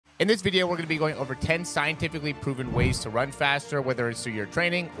In this video, we're going to be going over 10 scientifically proven ways to run faster, whether it's through your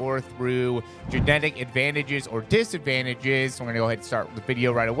training or through genetic advantages or disadvantages. So we're going to go ahead and start the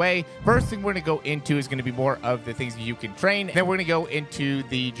video right away. First thing we're going to go into is going to be more of the things that you can train. Then we're going to go into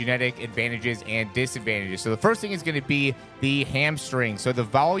the genetic advantages and disadvantages. So the first thing is going to be the hamstring. So the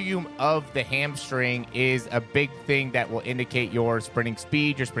volume of the hamstring is a big thing that will indicate your sprinting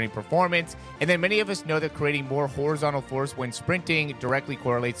speed, your sprinting performance. And then many of us know that creating more horizontal force when sprinting directly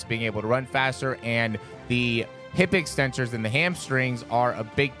correlates to being able to run faster, and the hip extensors and the hamstrings are a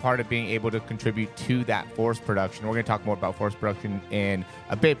big part of being able to contribute to that force production. We're going to talk more about force production in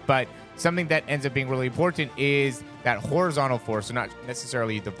a bit, but something that ends up being really important is that horizontal force. So not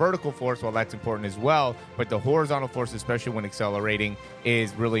necessarily the vertical force, well, that's important as well, but the horizontal force, especially when accelerating,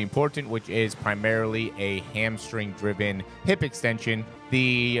 is really important, which is primarily a hamstring-driven hip extension.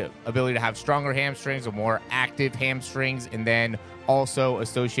 The ability to have stronger hamstrings or more active hamstrings, and then also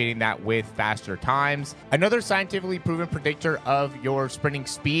associating that with faster times. Another scientifically proven predictor of your sprinting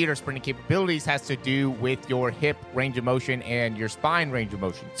speed or sprinting capabilities has to do with your hip range of motion and your spine range of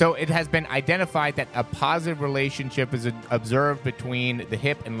motion. So it has been identified that a positive relationship is observed between the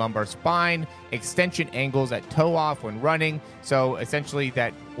hip and lumbar spine extension angles at toe off when running. So essentially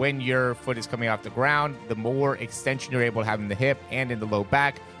that when your foot is coming off the ground, the more extension you're able to have in the hip and in the low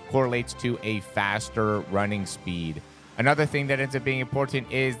back correlates to a faster running speed. Another thing that ends up being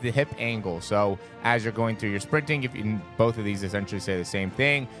important is the hip angle. So as you're going through your sprinting, if you, both of these essentially say the same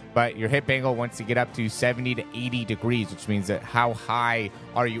thing, but your hip angle wants to get up to 70 to 80 degrees, which means that how high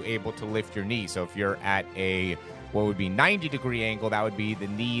are you able to lift your knee? So if you're at a what would be 90-degree angle, that would be the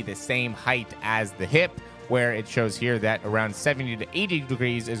knee the same height as the hip, where it shows here that around 70 to 80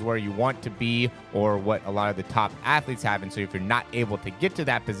 degrees is where you want to be, or what a lot of the top athletes have. And so if you're not able to get to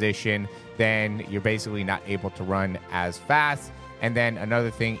that position, then you're basically not able to run as fast. And then another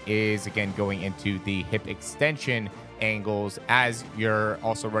thing is, again, going into the hip extension angles as you're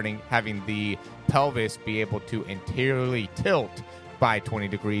also running, having the pelvis be able to anteriorly tilt by 20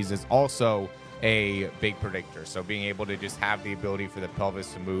 degrees is also a big predictor. So being able to just have the ability for the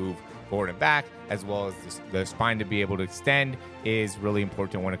pelvis to move forward and back, as well as the spine to be able to extend, is really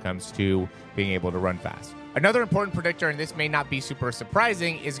important when it comes to being able to run fast. Another important predictor, and this may not be super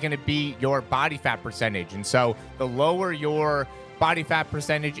surprising, is going to be your body fat percentage. And so the lower your body fat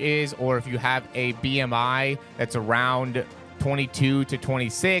percentage is, or if you have a BMI that's around 22 to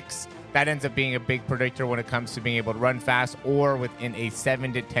 26, that ends up being a big predictor when it comes to being able to run fast, or within a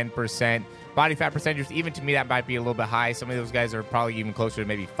 7 to 10% body fat percentage. Even to me, that might be a little bit high. Some of those guys are probably even closer to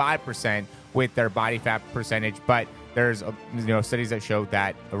maybe 5% with their body fat percentage, but there's studies that show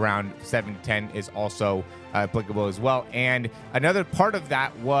that around 7 to 10 is also applicable as well. And another part of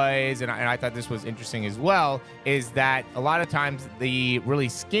that was, and I thought this was interesting as well, is that a lot of times the really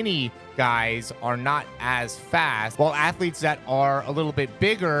skinny guys are not as fast, while athletes that are a little bit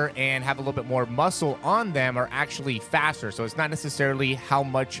bigger and have a little bit more muscle on them are actually faster. So it's not necessarily how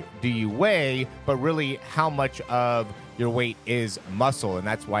much do you weigh, but really how much of your weight is muscle. And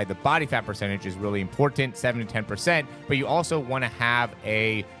that's why the body fat percentage is really important, 7 to 10%. But you also want to have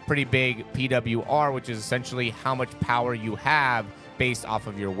a pretty big PWR, which is essentially how much power you have based off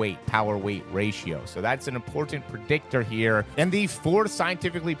of your weight, power weight ratio. So that's an important predictor here. And the fourth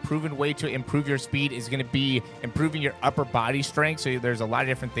scientifically proven way to improve your speed is going to be improving your upper body strength. So there's a lot of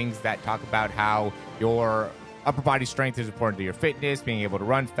different things that talk about how your upper body strength is important to your fitness, being able to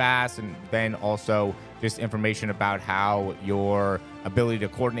run fast, and then also just information about how your ability to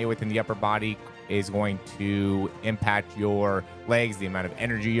coordinate within the upper body is going to impact your legs. The amount of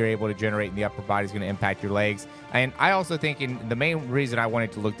energy you're able to generate in the upper body is going to impact your legs. And I also think, and the main reason I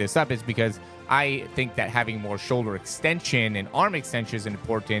wanted to look this up is because I think that having more shoulder extension and arm extension is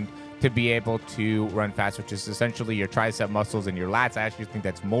important to be able to run fast, which is essentially your tricep muscles and your lats. I actually think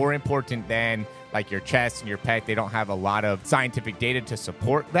that's more important than like your chest and your pec. They don't have a lot of scientific data to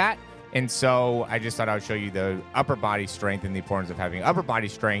support that. And so I just thought I would show you the upper body strength and the importance of having upper body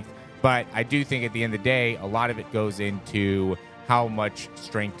strength. But I do think at the end of the day, a lot of it goes into how much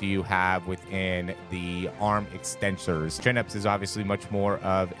strength do you have within the arm extensors. Chin-ups is obviously much more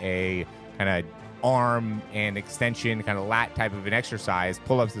of a kind of arm and extension, kind of lat type of an exercise.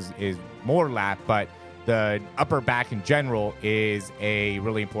 Pull-ups is more lat, but the upper back in general is a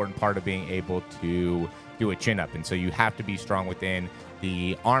really important part of being able to do a chin-up. And so you have to be strong within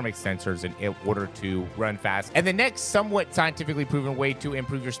the arm extensors in order to run fast. And the next somewhat scientifically proven way to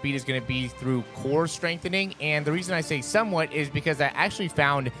improve your speed is going to be through core strengthening. And the reason I say somewhat is because I actually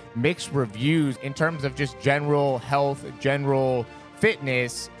found mixed reviews in terms of just general health, general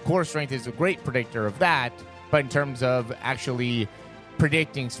fitness. Core strength is a great predictor of that. But in terms of actually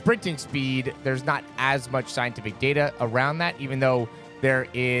predicting sprinting speed, there's not as much scientific data around that, even though there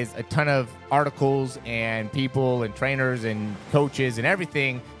is a ton of articles and people and trainers and coaches and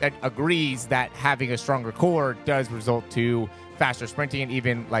everything that agrees that having a stronger core does result to faster sprinting. And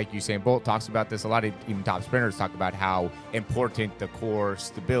even like Usain Bolt talks about this, a lot of even top sprinters talk about how important the core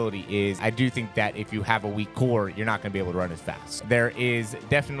stability is. I do think that if you have a weak core, you're not going to be able to run as fast. There is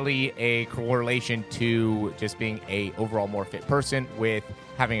definitely a correlation to just being a overall more fit person with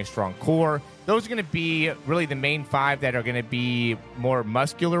having a strong core. Those are going to be really the main 5 that are going to be more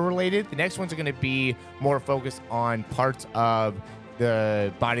muscular related. The next ones are going to be more focused on parts of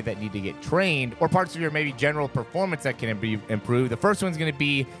the body that need to get trained, or parts of your maybe general performance that can be improved. The first one's going to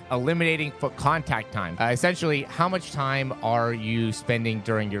be eliminating foot contact time. Essentially, how much time are you spending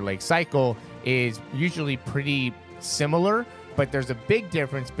during your leg cycle is usually pretty similar, but there's a big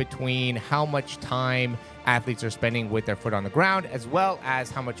difference between how much time athletes are spending with their foot on the ground, as well as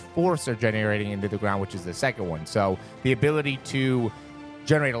how much force they're generating into the ground, which is the second one. So the ability to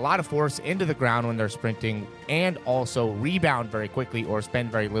generate a lot of force into the ground when they're sprinting and also rebound very quickly or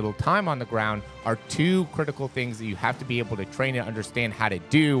spend very little time on the ground are 2 critical things that you have to be able to train and understand how to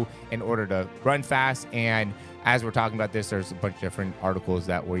do in order to run fast. And as we're talking about this, there's a bunch of different articles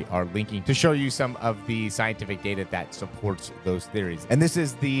that we are linking to show you some of the scientific data that supports those theories. And this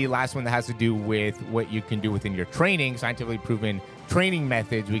is the last one that has to do with what you can do within your training, scientifically proven training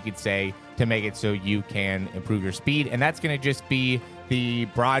methods, we could say, to make it so you can improve your speed. And that's going to just be the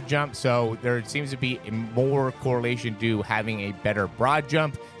broad jump. So there seems to be more correlation to having a better broad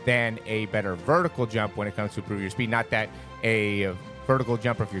jump than a better vertical jump when it comes to improve your speed. Not that a vertical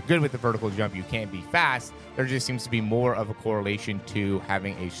jumper, if you're good with the vertical jump, you can't be fast. There just seems to be more of a correlation to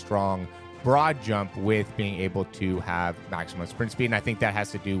having a strong broad jump with being able to have maximum sprint speed. And I think that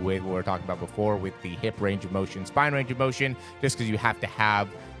has to do with what we were talking about before with the hip range of motion, spine range of motion, just because you have to have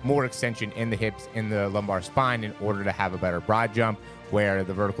more extension in the hips, in the lumbar spine in order to have a better broad jump, where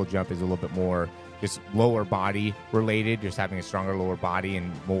the vertical jump is a little bit more just lower body related, just having a stronger lower body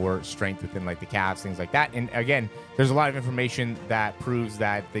and more strength within like the calves, things like that. And again, there's a lot of information that proves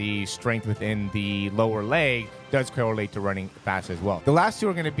that the strength within the lower leg does correlate to running fast as well. The last 2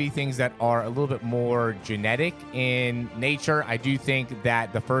 are going to be things that are a little bit more genetic in nature. I do think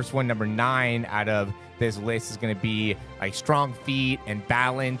that the first one, number 9 out of this list, is going to be like strong feet and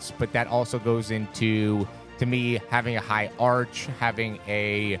balance, but that also goes into, to me, having a high arch, having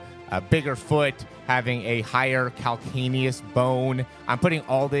a bigger foot, having a higher calcaneus bone. I'm putting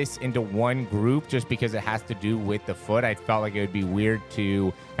all this into one group just because it has to do with the foot. I felt like it would be weird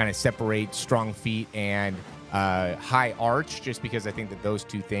to kind of separate strong feet and high arch, just because I think that those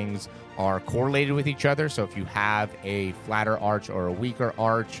 2 things are correlated with each other. So if you have a flatter arch or a weaker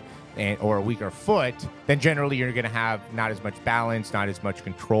arch or a weaker foot, then generally you're going to have not as much balance, not as much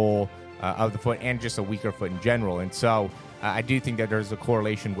control of the foot, and just a weaker foot in general. And so I do think that there's a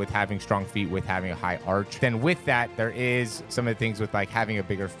correlation with having strong feet with having a high arch. Then with that, there is some of the things with like having a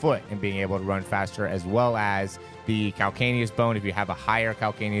bigger foot and being able to run faster, as well as the calcaneus bone. If you have a higher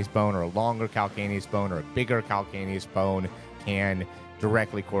calcaneus bone or a longer calcaneus bone or a bigger calcaneus bone, can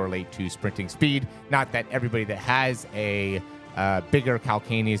directly correlate to sprinting speed. Not that everybody that has a bigger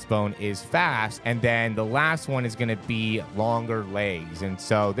calcaneus bone is fast. And then the last one is going to be longer legs. And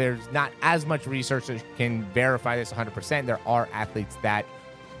so there's not as much research that can verify this 100%. There are athletes that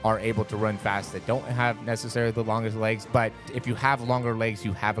are able to run fast that don't have necessarily the longest legs, but if you have longer legs,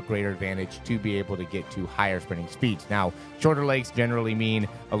 you have a greater advantage to be able to get to higher sprinting speeds. Now, shorter legs generally mean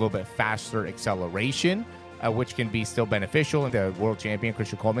a little bit faster acceleration, which can be still beneficial. The world champion,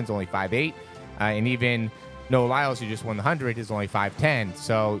 Christian Coleman's only 5'8", and even Noah Lyles, who just won the 100, is only 5'10",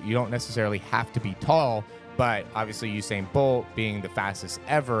 so you don't necessarily have to be tall, but obviously Usain Bolt being the fastest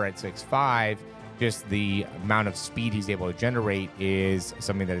ever at 6'5", just the amount of speed he's able to generate is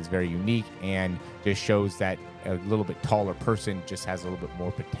something that is very unique and just shows that a little bit taller person just has a little bit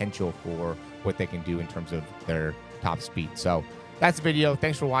more potential for what they can do in terms of their top speed. So that's the video.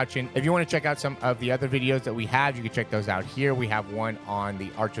 Thanks for watching. If you want to check out some of the other videos that we have, you can check those out here. We have one on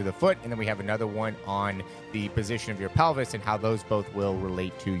the arch of the foot, and then we have another one on the position of your pelvis and how those both will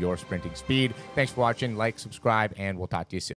relate to your sprinting speed. Thanks for watching. Like, subscribe, and we'll talk to you soon.